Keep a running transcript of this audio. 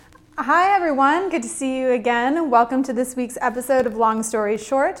Hi everyone, good to see you again. Welcome to this week's episode of Long Story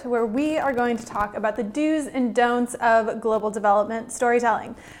Short, where we are going to talk about the do's and don'ts of global development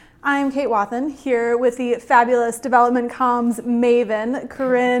storytelling. I'm Kate Wathen, here with the fabulous development comms maven,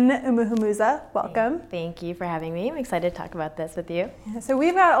 Corinne Umuhumuza. Welcome. Thank you for having me. I'm excited to talk about this with you. So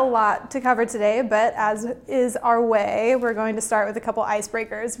we've got a lot to cover today, but as is our way, we're going to start with a couple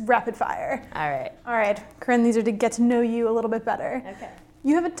icebreakers, rapid fire. All right, Corinne, these are to get to know you a little bit better. Okay.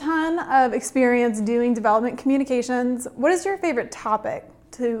 You have a ton of experience doing development communications. What is your favorite topic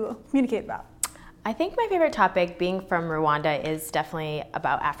to communicate about? I think my favorite topic, being from Rwanda, is definitely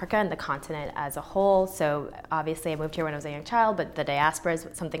about Africa and the continent as a whole. So obviously I moved here when I was a young child, but the diaspora is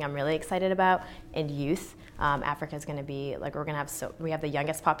something I'm really excited about, and youth. Africa is going to be, we have the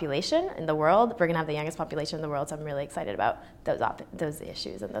youngest population in the world. We're going to have the youngest population in the world, so I'm really excited about those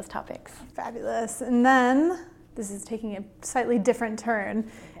issues and those topics. Fabulous. And then, this is taking a slightly different turn.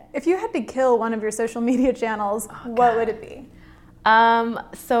 Okay. If you had to kill one of your social media channels, what would it be?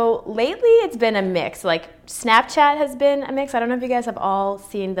 So lately it's been a mix. Like Snapchat has been a mix. I don't know if you guys have all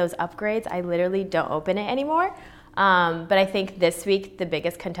seen those upgrades. I literally don't open it anymore. But I think this week the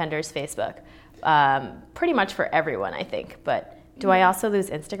biggest contender is Facebook. Pretty much for everyone, I think. But do I also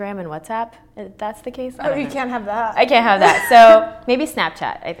lose Instagram and WhatsApp? If that's the case? You can't have that. I can't have that. So maybe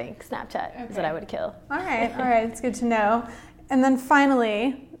Snapchat, I think. Snapchat is what I would kill. All right. It's good to know. And then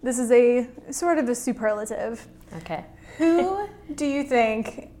finally, this is a sort of a superlative. Okay. Who do you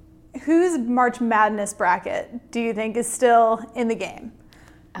think, whose March Madness bracket do you think is still in the game?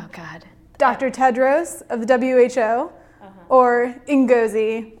 Oh, God. Dr. Tedros of the WHO or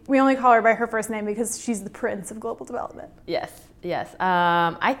Ngozi? We only call her by her first name because she's the prince of global development. Yes.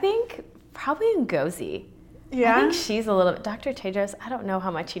 I think probably Ngozi. Yeah? I think she's a little bit, Dr. Tedros, I don't know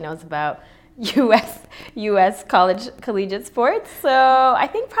how much he knows about U.S. collegiate sports, so I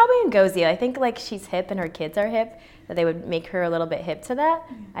think probably Ngozi. I think she's hip and her kids are hip, that they would make her a little bit hip to that.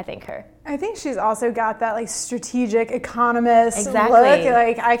 I think her. I think she's also got that strategic economist look.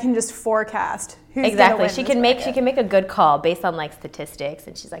 I can just forecast who's exactly. Gonna win She can make a good call based on statistics,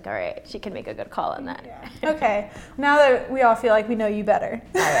 and she's all right. She can make a good call on that. Yeah. Okay. Now that we all feel like we know you better.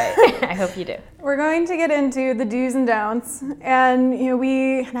 All right. I hope you do. We're going to get into the do's and don'ts, and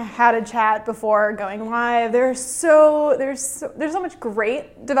we had a chat before going live. There's so much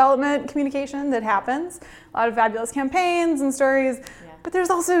great development communication that happens. A lot of fabulous campaigns and stories. Yeah. But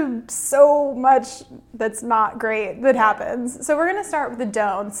there's also so much that's not great that happens. So we're going to start with the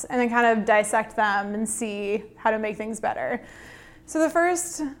don'ts and then kind of dissect them and see how to make things better. So the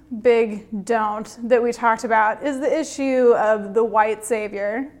first big don't that we talked about is the issue of the white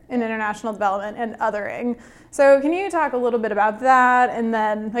savior in international development and othering. So can you talk a little bit about that, and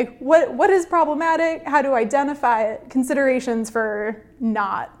then what is problematic, how to identify it, considerations for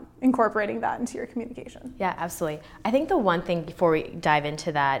not incorporating that into your communication? Yeah, absolutely. I think the one thing before we dive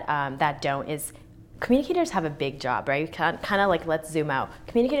into that don't is communicators have a big job, right? Let's zoom out.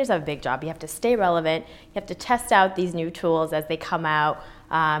 Communicators have a big job. You have to stay relevant. You have to test out these new tools as they come out.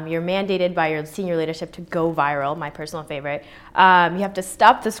 You're mandated by your senior leadership to go viral, my personal favorite. You have to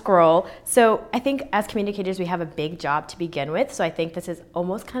stop the scroll. So I think as communicators, we have a big job to begin with. So I think this is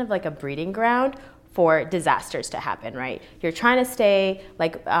almost kind of like a breeding ground for disasters to happen, right? You're trying to stay,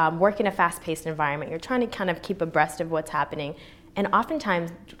 work in a fast-paced environment. You're trying to kind of keep abreast of what's happening. And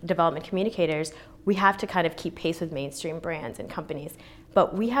oftentimes, development communicators, we have to kind of keep pace with mainstream brands and companies.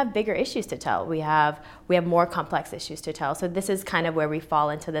 But we have bigger issues to tell. We have more complex issues to tell. So this is kind of where we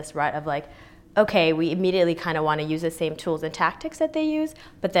fall into this rut of okay, we immediately kind of want to use the same tools and tactics that they use,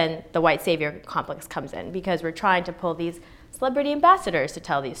 but then the white savior complex comes in because we're trying to pull these celebrity ambassadors to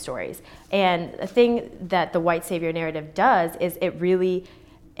tell these stories. And the thing that the white savior narrative does is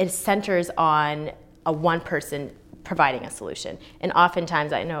it centers on a one person providing a solution. And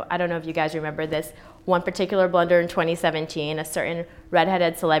oftentimes, I don't know if you guys remember this, one particular blunder in 2017, a certain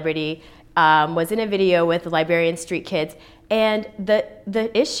redheaded celebrity was in a video with Liberian street kids, and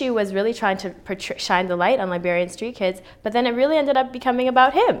the issue was really trying to shine the light on Liberian street kids, but then it really ended up becoming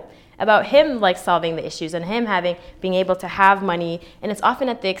about him solving the issues and him being able to have money, and it's often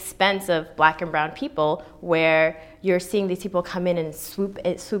at the expense of Black and brown people, where you're seeing these people come in and swoop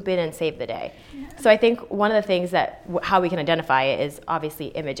in and save the day. Yeah. So I think one of the things how we can identify it is obviously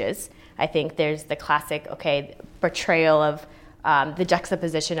images. I think there's the classic portrayal of the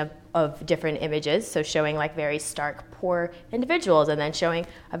juxtaposition of different images, so showing very stark poor individuals, and then showing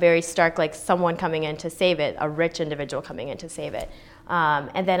a very stark someone coming in to save it, a rich individual coming in to save it.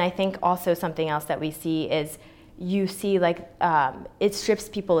 And then I think also something else that we see is you see like it strips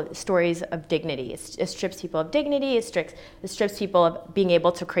people stories of dignity. It strips people of dignity. It strips people of being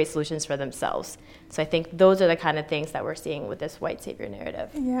able to create solutions for themselves. So I think those are the kind of things that we're seeing with this white savior narrative.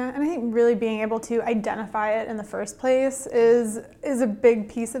 Yeah, and I think really being able to identify it in the first place is a big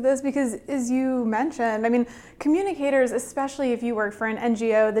piece of this, because as you mentioned, I mean, communicators, especially if you work for an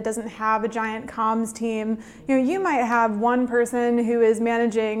NGO that doesn't have a giant comms team, you might have one person who is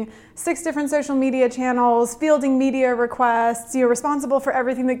managing 6 different social media channels, fielding media requests, responsible for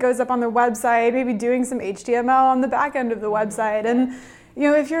everything that goes up on their website, maybe doing some HTML on the back end of the website. And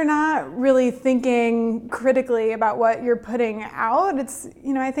if you're not really thinking critically about what you're putting out, it's,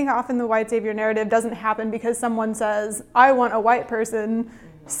 I think often the white savior narrative doesn't happen because someone says, I want a white person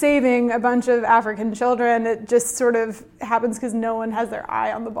saving a bunch of African children. It just sort of happens because no one has their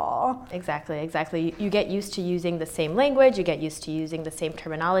eye on the ball. Exactly. You get used to using the same language, you get used to using the same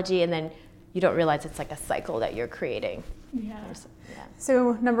terminology, and then you don't realize it's like a cycle that you're creating. Yeah.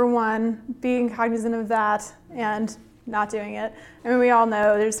 So number 1, being cognizant of that and not doing it. I mean, we all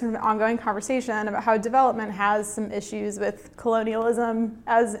know there's sort of an ongoing conversation about how development has some issues with colonialism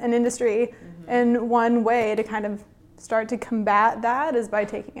as an industry. And one way to kind of start to combat that is by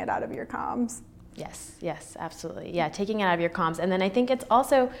taking it out of your comms. Yes, absolutely. Yeah, taking it out of your comms. And then I think it's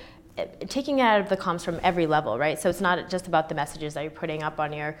also taking it out of the comms from every level, right? So it's not just about the messages that you're putting up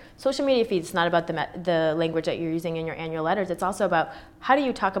on your social media feeds. It's not about the language that you're using in your annual letters. It's also about how do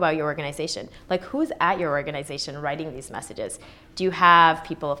you talk about your organization? Like, who's at your organization writing these messages? Do you have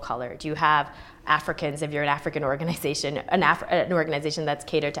people of color? Do you have Africans, if you're an African organization, an organization that's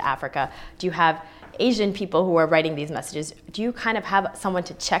catered to Africa? Do you have Asian people who are writing these messages? Do you kind of have someone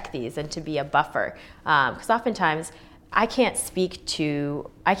to check these and to be a buffer? Because oftentimes, I can't speak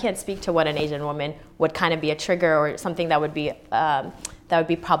to what an Asian woman would kind of be a trigger or something that would be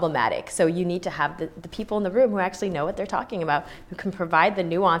problematic. So you need to have the people in the room who actually know what they're talking about, who can provide the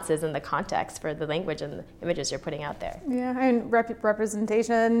nuances and the context for the language and the images you're putting out there. Yeah, and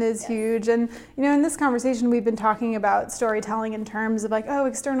representation is huge. And in this conversation, we've been talking about storytelling in terms of like,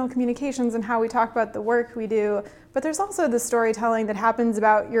 external communications and how we talk about the work we do. But there's also the storytelling that happens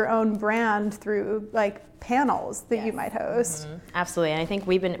about your own brand through like panels that you might host. Absolutely, and I think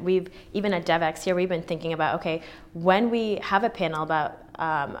we've even at DevX here, we've been thinking about, okay, when we have a panel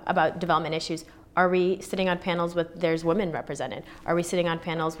about development issues, are we sitting on panels with there's women represented? Are we sitting on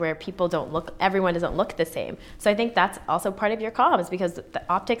panels where everyone doesn't look the same? So I think that's also part of your comms, because the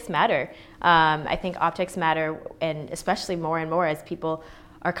optics matter. I think optics matter, and especially more and more as people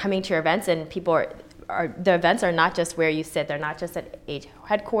are coming to your events, and the events are not just where you sit. They're not just at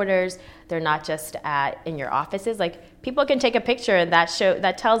headquarters. They're not just in your offices. Like, people can take a picture and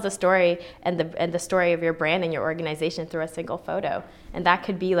that tells the story and the story of your brand and your organization through a single photo. And that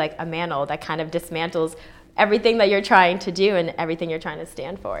could be like a mantle that kind of dismantles everything that you're trying to do and everything you're trying to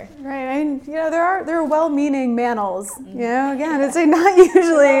stand for. Right. I mean, there are well-meaning mantles. Again, it's like not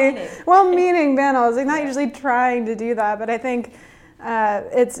usually well-meaning mantles. They're not usually trying to do that, but I think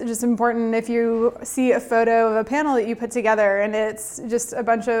it's just important if you see a photo of a panel that you put together and it's just a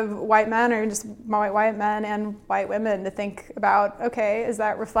bunch of white men or just white men and white women, to think about, okay, is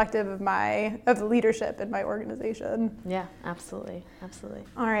that reflective of the leadership in my organization? Yeah, absolutely.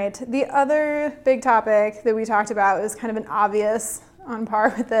 All right. The other big topic that we talked about is kind of an obvious on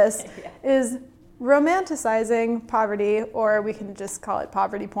par with this is romanticizing poverty, or we can just call it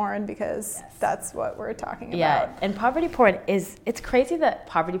poverty porn, because that's what we're talking about. Yeah, and poverty porn it's crazy that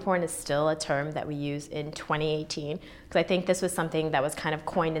poverty porn is still a term that we use in 2018, because I think this was something that was kind of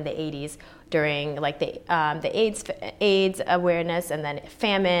coined in the 80s during like the AIDS awareness and then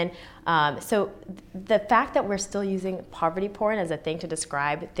famine. So the fact that we're still using poverty porn as a thing to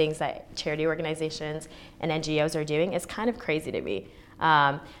describe things that charity organizations and NGOs are doing is kind of crazy to me.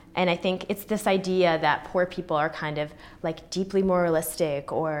 And I think it's this idea that poor people are kind of like deeply moralistic,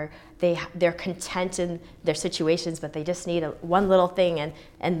 or they're content in their situations, but they just need one little thing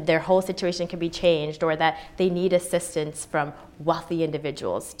and their whole situation can be changed, or that they need assistance from wealthy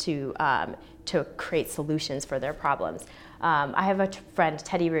individuals to create solutions for their problems. I have a friend,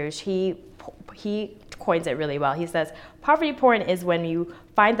 Teddy Rouge, he coins it really well. He says, poverty porn is when you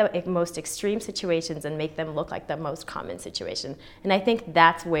find the most extreme situations and make them look like the most common situation. And I think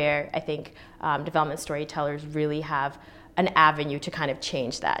that's where I think development storytellers really have an avenue to kind of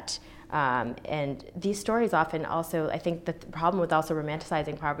change that. And these stories often also, I think that the problem with also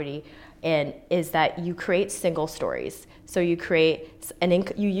romanticizing poverty is that you create single stories. So you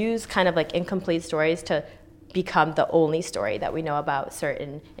use kind of like incomplete stories to become the only story that we know about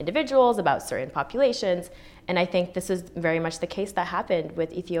certain individuals, about certain populations. And I think this is very much the case that happened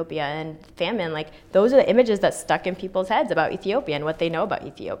with Ethiopia and famine. Like, those are the images that stuck in people's heads about Ethiopia and what they know about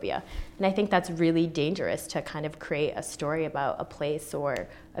Ethiopia. And I think that's really dangerous to kind of create a story about a place or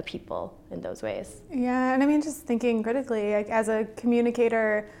a people in those ways. Yeah, and I mean, just thinking critically, like as a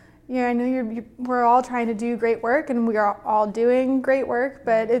communicator, I know we're all trying to do great work, and we are all doing great work,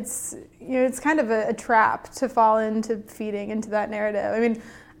 but it's kind of a trap to fall into feeding into that narrative. I mean,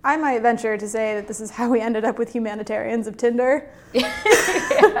 I might venture to say that this is how we ended up with humanitarians of Tinder. Yeah,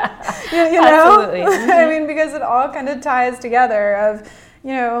 Absolutely. I mean, because it all kind of ties together of,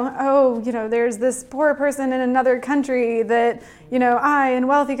 there's this poor person in another country that, I in a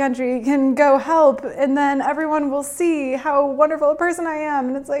wealthy country can go help, and then everyone will see how wonderful a person I am.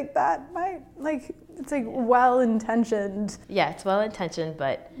 And it's like, that might, it's like well-intentioned. Yeah, it's well-intentioned,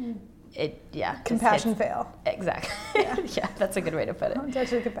 but compassion fail. Exactly. Yeah, that's a good way to put it. Don't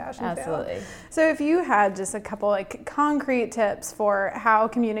touch the compassion Absolutely. fail. So if you had just a couple concrete tips for how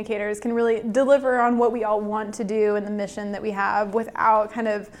communicators can really deliver on what we all want to do and the mission that we have without kind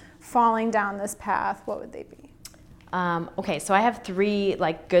of falling down this path, what would they be? Okay, so I have 3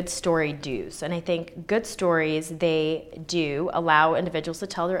 good story do's, and I think good stories, they do allow individuals to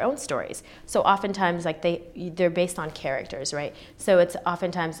tell their own stories. So oftentimes they're based on characters, right? So it's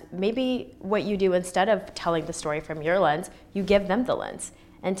oftentimes maybe what you do, instead of telling the story from your lens, you give them the lens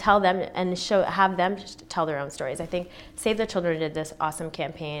and tell them and have them tell their own stories. I think Save the Children did this awesome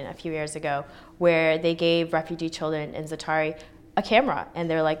campaign a few years ago where they gave refugee children in Za'atari a camera, and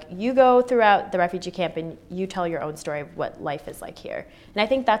they're like, you go throughout the refugee camp and you tell your own story of what life is like here. And I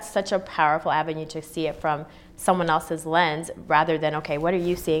think that's such a powerful avenue to see it from someone else's lens, rather than, okay, what are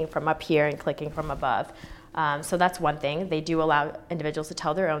you seeing from up here and clicking from above? So that's one thing. They do allow individuals to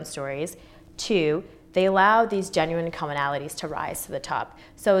tell their own stories. 2, they allow these genuine commonalities to rise to the top.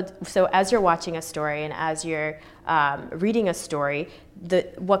 So as you're watching a story and as you're reading a story,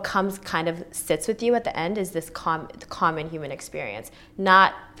 what kind of sits with you at the end is this common human experience,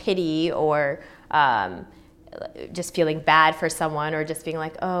 not pity or just feeling bad for someone, or just being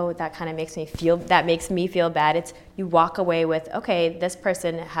like, oh, that kind of makes me feel bad. It's, you walk away with, okay, this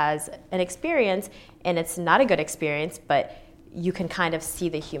person has an experience and it's not a good experience, but you can kind of see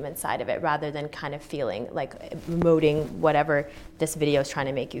the human side of it, rather than kind of feeling like emoting whatever this video is trying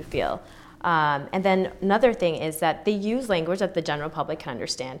to make you feel. And then another thing is that they use language that the general public can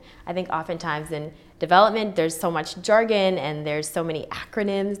understand. I think oftentimes in development, there's so much jargon and there's so many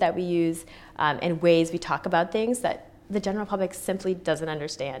acronyms that we use and ways we talk about things that the general public simply doesn't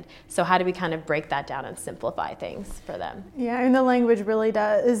understand. So how do we kind of break that down and simplify things for them? Yeah, I mean, the language really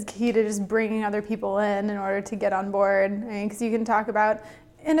is key to just bringing other people in order to get on board. I mean, because you can talk about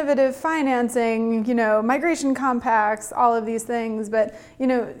innovative financing, migration compacts, all of these things. But,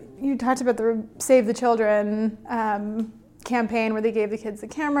 you talked about the Save the Children campaign where they gave the kids the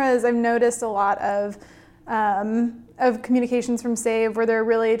cameras. I've noticed a lot of communications from Save where they're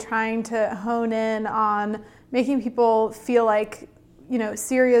really trying to hone in on making people feel like,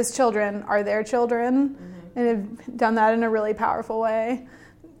 Syria's children are their children, mm-hmm. and have done that in a really powerful way.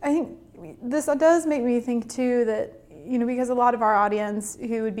 I think this does make me think too that, because a lot of our audience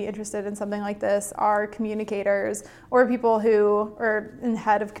who would be interested in something like this are communicators or people who are in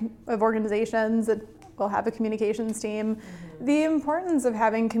head of organizations that will have a communications team. Mm-hmm. The importance of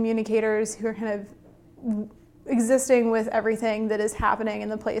having communicators who are kind of existing with everything that is happening in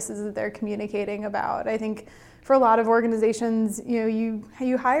the places that they're communicating about. I think for a lot of organizations, you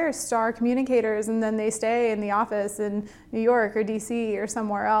hire star communicators and then they stay in the office in New York or DC or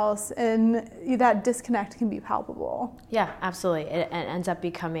somewhere else, and that disconnect can be palpable. Yeah, absolutely. It ends up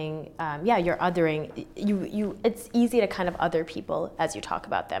becoming, you're othering. It's easy to kind of other people as you talk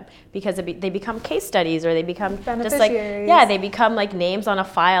about them, because they become case studies, or they become just they become like names on a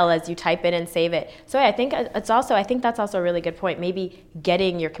file as you type it and save it. So I think that's also a really good point. Maybe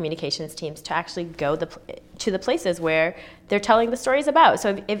getting your communications teams to actually go to the places where they're telling the stories about.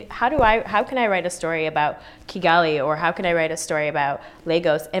 So how can I write a story about Kigali, or how can I write a story about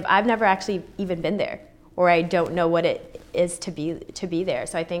Lagos if I've never actually even been there, or I don't know what it is to be there?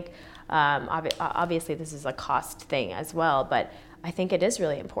 So I think obviously this is a cost thing as well, but I think it is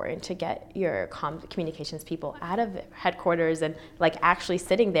really important to get your communications people out of headquarters and actually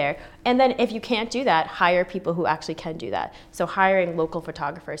sitting there. And then if you can't do that, hire people who actually can do that. So hiring local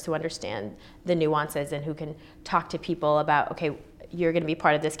photographers who understand the nuances and who can talk to people about, okay, you're going to be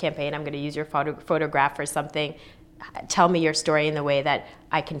part of this campaign. I'm going to use your photograph for something. Tell me your story in the way that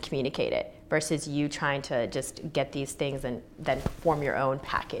I can communicate it, versus you trying to just get these things and then form your own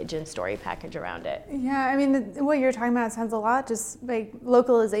package and story package around it. Yeah, I mean, what you're talking about sounds a lot just like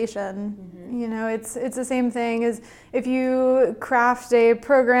localization. You know, it's the same thing as if you craft a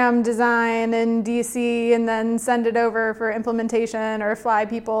program design in DC and then send it over for implementation or fly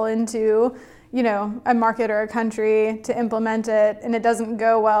people into, you know, a market or a country to implement it, and it doesn't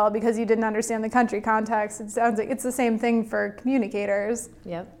go well because you didn't understand the country context. It sounds like it's the same thing for communicators.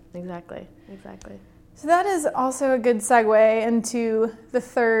 Yep, exactly. So that is also a good segue into the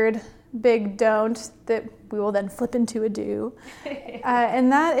third big don't that we will then flip into a do.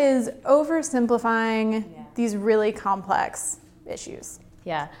 And that is oversimplifying these really complex issues.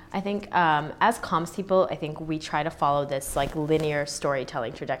 Yeah, I think as comms people, I think we try to follow this like linear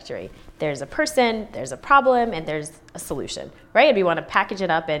storytelling trajectory. There's a person, there's a problem, and there's a solution, right? And we want to package it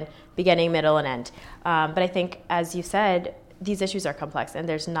up in beginning, middle, and end. But I think, as you said, these issues are complex, and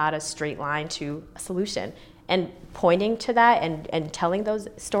there's not a straight line to a solution. And pointing to that and telling those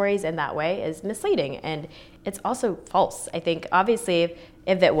stories in that way is misleading, and it's also false. I think, obviously,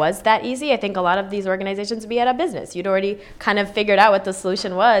 if it was that easy, I think a lot of these organizations would be out of business. You'd already kind of figured out what the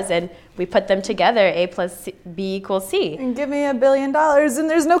solution was, and we put them together, A plus B equals C. And give me $1 billion, and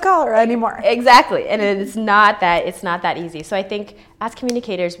there's no cholera anymore. Exactly, and it's not that easy. So I think as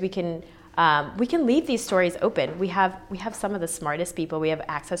communicators, we can leave these stories open. We have some of the smartest people. We have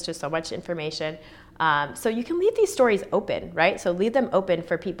access to so much information. So you can leave these stories open, right? So leave them open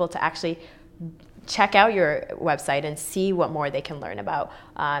for people to actually check out your website and see what more they can learn about,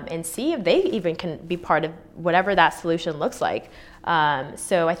 and see if they even can be part of whatever that solution looks like.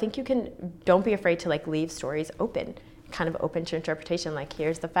 So I think don't be afraid to like leave stories open, kind of open to interpretation. Like,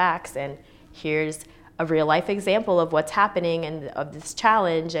 here's the facts, and here's a real life example of what's happening and of this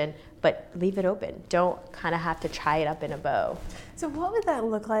challenge, but leave it open. Don't kind of have to tie it up in a bow. So what would that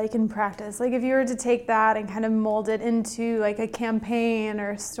look like in practice? Like, if you were to take that and kind of mold it into like a campaign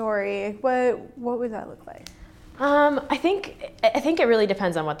or a story, what would that look like? I think it really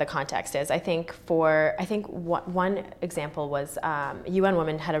depends on what the context is. I think one example was UN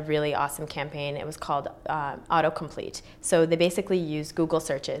Women had a really awesome campaign. It was called Autocomplete. So they basically used Google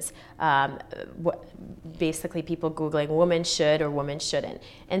searches, basically people Googling woman should or woman shouldn't.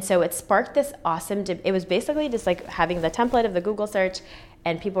 And so it sparked this awesome, it was basically just like having the template of the Google search,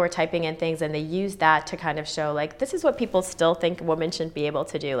 and people were typing in things, and they used that to kind of show, like, this is what people still think women shouldn't be able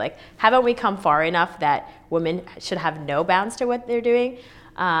to do. Like, haven't we come far enough that women should have no bounds to what they're doing?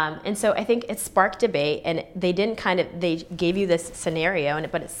 And so I think it sparked debate, and they gave you this scenario,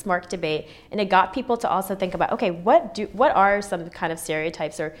 but it sparked debate, and it got people to also think about, okay, what are some kind of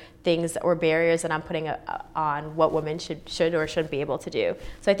stereotypes or things or barriers that I'm putting on what women should or shouldn't be able to do?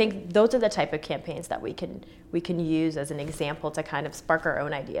 So I think those are the type of campaigns that we can use as an example to kind of spark our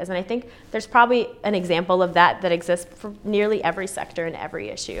own ideas. And I think there's probably an example of that exists for nearly every sector and every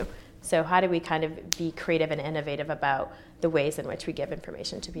issue. So how do we kind of be creative and innovative about the ways in which we give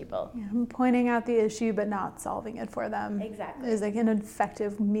information to people? Yeah, pointing out the issue but not solving it for them. Exactly. Is like an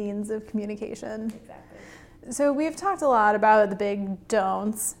effective means of communication. Exactly. So we've talked a lot about the big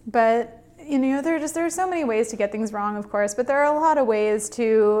don'ts, but there are so many ways to get things wrong, of course, but there are a lot of ways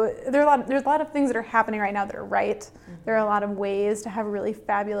there's a lot of things that are happening right now that are right. Mm-hmm. There are a lot of ways to have really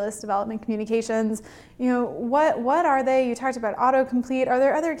fabulous development communications. What are they? You talked about autocomplete. Are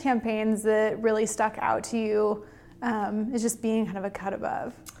there other campaigns that really stuck out to you as just being kind of a cut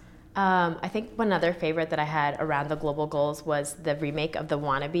above? I think one other favorite that I had around the global goals was the remake of the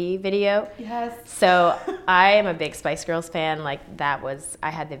Wannabe video. Yes. So I am a big Spice Girls fan. Like, I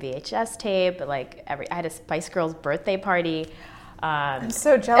had the VHS tape. Like, I had a Spice Girls birthday party. I'm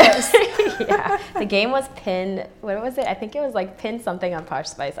so jealous. Yeah. The game was pinned. What was it? I think it was like pinned something on Posh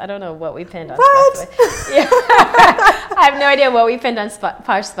Spice. I don't know what we pinned on Posh Spice. Yeah. I have no idea what we pinned on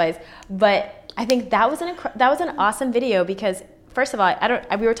Posh Spice. But I think that was an awesome video because, first of all,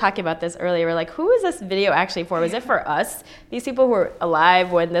 we were talking about this earlier. We're like, who is this video actually for? Was it for us, these people who were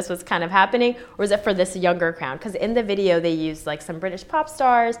alive when this was kind of happening, or is it for this younger crowd? Because in the video, they used like some British pop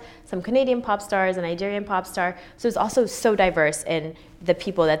stars, some Canadian pop stars, a Nigerian pop star. So it's also so diverse in the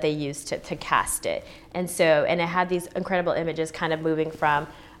people that they used to cast it. And it had these incredible images kind of moving from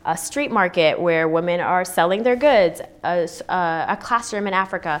a street market where women are selling their goods, a classroom in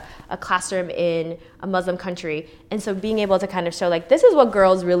Africa, a classroom in a Muslim country. And so being able to kind of show, like, this is what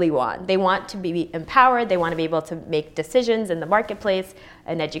girls really want. They want to be empowered. They want to be able to make decisions in the marketplace,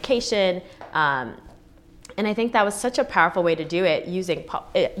 in education. And I think that was such a powerful way to do it, use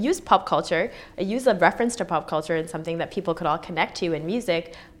pop culture, use a reference to pop culture and something that people could all connect to in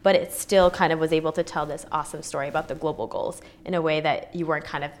music, but it still kind of was able to tell this awesome story about the global goals in a way that you weren't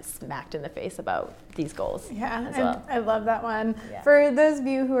kind of smacked in the face about these goals. Yeah, as well. I love that one. Yeah. For those of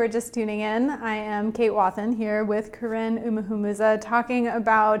you who are just tuning in, I am Kate Wathen here with Corinne Umuhumuza talking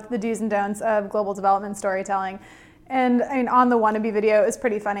about the do's and don'ts of global development storytelling. And I mean, on the Wannabe video, it was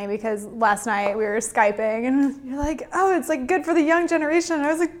pretty funny because last night we were Skyping and you're like, oh, it's like good for the young generation. And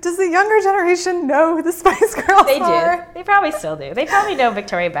I was like, does the younger generation know who the Spice Girls They are? do. They probably still do. They probably know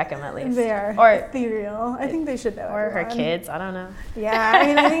Victoria Beckham at least. They are Or ethereal. I think they should know. Or everyone. her kids. I don't know. Yeah, I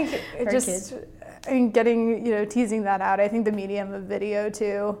mean, I think it Her just, kids. I mean, getting, teasing that out, I think the medium of video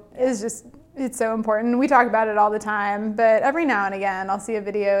too is just, it's so important. We talk about it all the time, but every now and again, I'll see a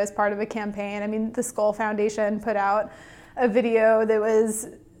video as part of a campaign. I mean, the Skull Foundation put out a video that was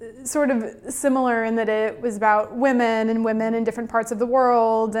sort of similar in that it was about women in different parts of the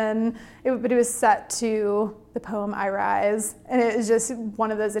world, but it was set to the poem I Rise, and it is just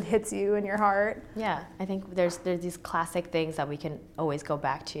one of those that hits you in your heart. Yeah, I think there's these classic things that we can always go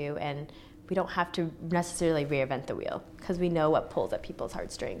back to, and we don't have to necessarily reinvent the wheel because we know what pulls at people's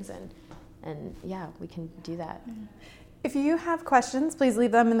heartstrings, and yeah, we can do that. If you have questions, please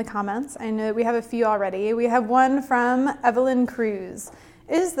leave them in the comments. I know we have a few already. We have one from Evelyn Cruz.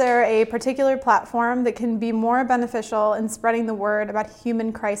 Is there a particular platform that can be more beneficial in spreading the word about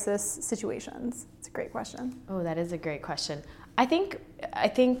human crisis situations? It's a great question. Oh, that is a great question. I think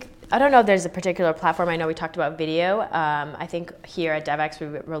I don't know if there's a particular platform. I know we talked about video. I think here at DevX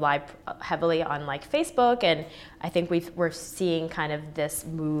we rely heavily on like Facebook, and I think we're seeing kind of this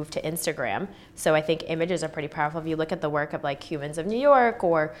move to Instagram. So I think images are pretty powerful. If you look at the work of like Humans of New York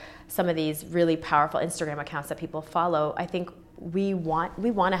or some of these really powerful Instagram accounts that people follow, I think we want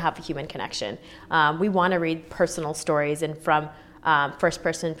to have a human connection. We want to read personal stories and from first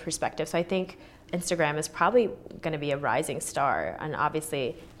person perspective. So I think Instagram is probably going to be a rising star, and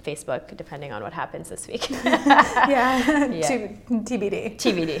obviously Facebook, depending on what happens this week. Yeah.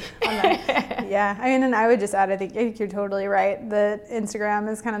 TBD. Yeah, I mean, and I would just add, I think you're totally right that Instagram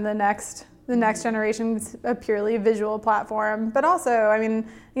is kind of the next generation's a purely visual platform. But also, I mean,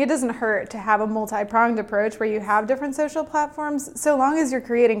 it doesn't hurt to have a multi-pronged approach where you have different social platforms, so long as you're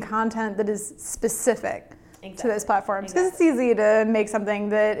creating content that is specific to those platforms. Because it's easy to make something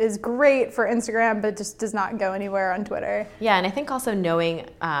that is great for Instagram, but just does not go anywhere on Twitter. Yeah, and I think also knowing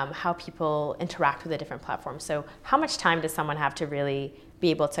how people interact with the different platforms. So how much time does someone have to really be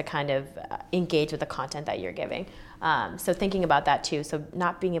able to kind of engage with the content that you're giving? So thinking about that too. So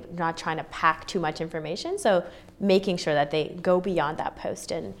not trying to pack too much information. So making sure that they go beyond that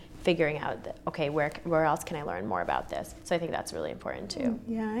post and figuring out that, okay, where else can I learn more about this? So I think that's really important too.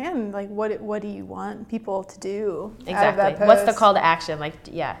 Yeah, and like what do you want people to do? Exactly. Out of that post? What's the call to action? Like,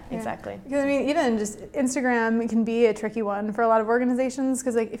 yeah, exactly. Because I mean, even just Instagram can be a tricky one for a lot of organizations.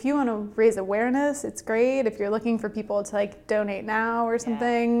 Because like, if you want to raise awareness, it's great. If you're looking for people to like donate now or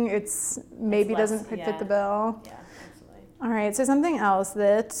something, it's maybe doesn't fit the bill. Yeah, absolutely. All right. So something else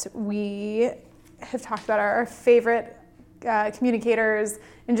that we have talked about are our favorite communicators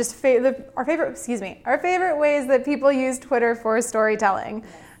and just our favorite ways that people use Twitter for storytelling.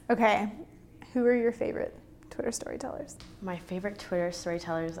 Okay, who are your favorite Twitter storytellers? My favorite Twitter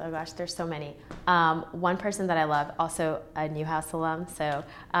storytellers, oh gosh, there's so many. One person that I love, also a Newhouse alum, so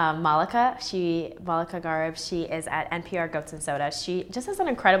Malika Garib, she is at NPR Goats and Soda. She just has an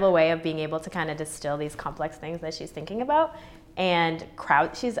incredible way of being able to kind of distill these complex things that she's thinking about. And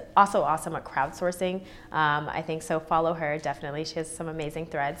she's also awesome at crowdsourcing. I think so. Follow her, definitely. She has some amazing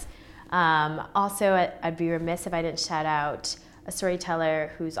threads. Also, I'd be remiss if I didn't shout out a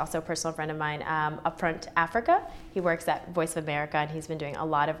storyteller who's also a personal friend of mine, Upfront Africa. He works at Voice of America, and he's been doing a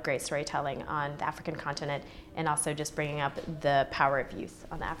lot of great storytelling on the African continent, and also just bringing up the power of youth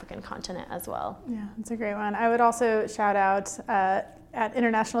on the African continent as well. Yeah, that's a great one. I would also shout out at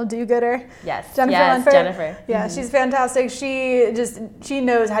International Do-Gooder. Yes, Jennifer. Yeah, she's fantastic. She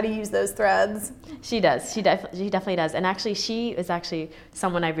knows how to use those threads. She does. She definitely does. And actually, she is actually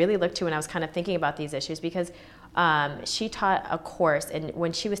someone I really looked to when I was kind of thinking about these issues, because she taught a course, and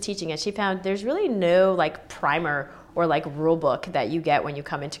when she was teaching it, she found there's really no like primer or like rule book that you get when you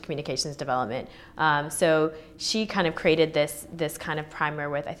come into communications development. So she kind of created this kind of primer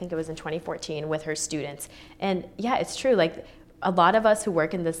with, I think it was in 2014, with her students. And yeah, it's true. Like, a lot of us who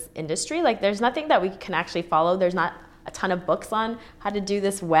work in this industry, like there's nothing that we can actually follow. There's not a ton of books on how to do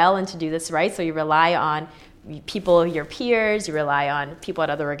this well and to do this right. So you rely on people, your peers, you rely on people at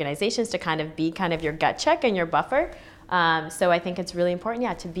other organizations to kind of be kind of your gut check and your buffer. So I think it's really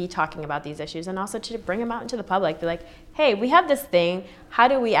important, to be talking about these issues and also to bring them out into the public. Be like, hey, we have this thing. How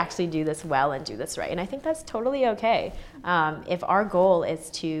do we actually do this well and do this right? And I think that's totally okay. If our goal is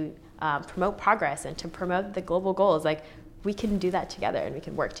to promote progress and to promote the global goals, like, we can do that together and we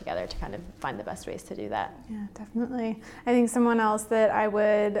can work together to kind of find the best ways to do that. Yeah, definitely. I think someone else that I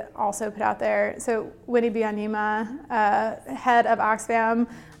would also put out there, so Winnie Byanyima, head of Oxfam.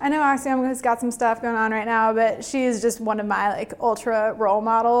 I know Oxfam has got some stuff going on right now, but she is just one of my like ultra role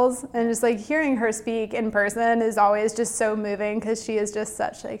models, and just like hearing her speak in person is always just so moving because she is just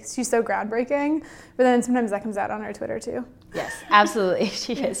such like, she's so groundbreaking, but then sometimes that comes out on her Twitter too. Yes, absolutely.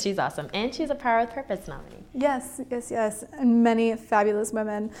 She is. She's awesome. And she's a Power with Purpose nominee. Yes. And many fabulous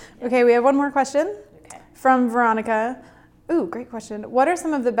women. Okay, we have one more question from Veronica. Ooh, great question. What are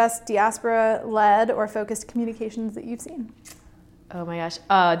some of the best diaspora-led or focused communications that you've seen? Oh my gosh.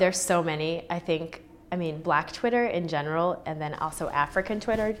 There's so many. I mean, Black Twitter in general, and then also African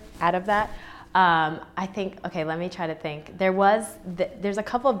Twitter out of that. I think, let me try to think. There's a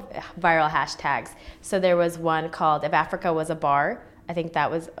couple of viral hashtags. So there was one called If Africa Was a Bar. I think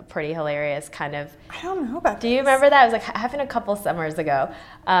that was pretty hilarious, kind of. I don't know about that. Do you remember that? It was like happened a couple summers ago.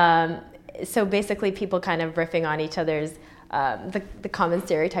 So basically people kind of riffing on each other's, the common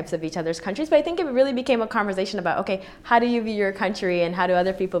stereotypes of each other's countries. But I think it really became a conversation about, okay, how do you view your country and how do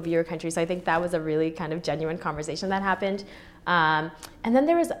other people view your country? So I think that was a really kind of genuine conversation that happened. And then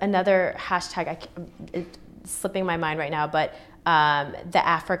there was another hashtag, it's slipping my mind right now, but the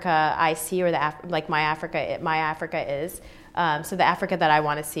Africa I see, or my Africa is. So the Africa that I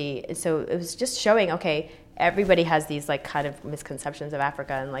want to see. So it was just showing, okay, everybody has these like kind of misconceptions of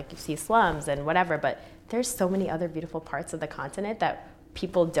Africa, and like you see slums and whatever, but there's so many other beautiful parts of the continent that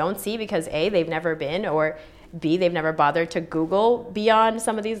people don't see because A, they've never been, or B, they've never bothered to Google beyond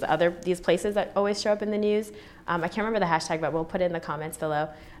some of these places that always show up in the news. I can't remember the hashtag, but we'll put it in the comments below.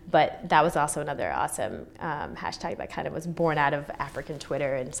 But that was also another awesome hashtag that kind of was born out of African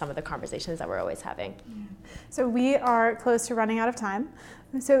Twitter and some of the conversations that we're always having. So we are close to running out of time.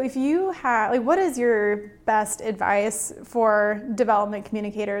 So if you have, what is your best advice for development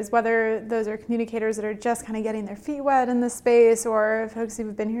communicators, whether those are communicators that are just kind of getting their feet wet in this space or folks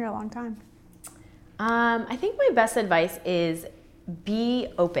who've been here a long time? I think my best advice is be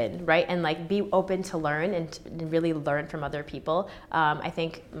open, right? And like be open to learn and really learn from other people. I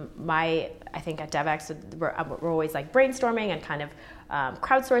think at DevX we're always like brainstorming and kind of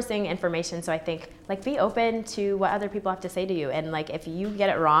crowdsourcing information. So I think like be open to what other people have to say to you. And like if you get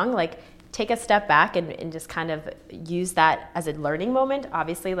it wrong, like take a step back and just kind of use that as a learning moment.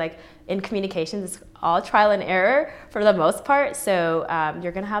 Obviously, like in communications, it's all trial and error for the most part. So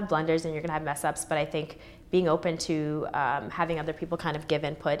you're going to have blunders and you're going to have mess ups. But I think being open to having other people kind of give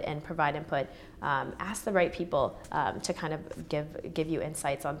input and provide input, ask the right people to kind of give you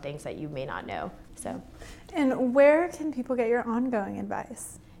insights on things that you may not know. So, and where can people get your ongoing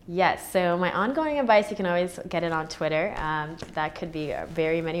advice? Yes, so my ongoing advice, you can always get it on Twitter. That could be a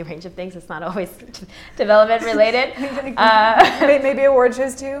very many range of things. It's not always development related. Maybe award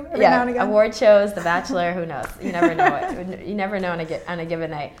shows too, every now and again. Award shows, The Bachelor, who knows? You never know. You never know on a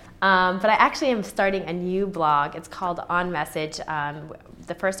given night. But I actually am starting a new blog. It's called On Message.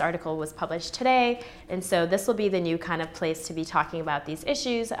 The first article was published today, and so this will be the new kind of place to be talking about these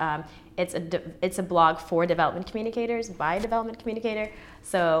issues. It's a blog for development communicators by a development communicator.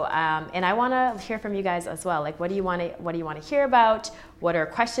 So and I want to hear from you guys as well. Like, what do you want to hear about? What are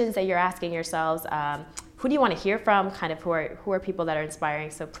questions that you're asking yourselves? Who do you want to hear from? Kind of who are people that are inspiring?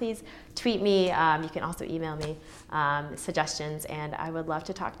 So please tweet me. You can also email me suggestions, and I would love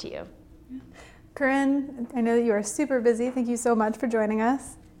to talk to you. Corinne, I know that you are super busy. Thank you so much for joining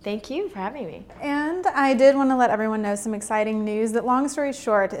us. Thank you for having me. And I did want to let everyone know some exciting news that Long Story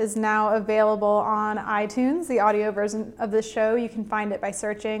Short is now available on iTunes, the audio version of the show. You can find it by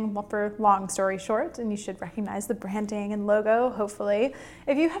searching for Long Story Short, and you should recognize the branding and logo, hopefully.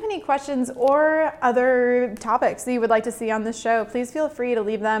 If you have any questions or other topics that you would like to see on this show, please feel free to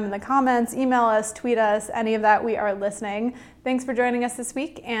leave them in the comments, email us, tweet us, any of that. We are listening. Thanks for joining us this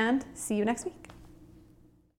week, and see you next week.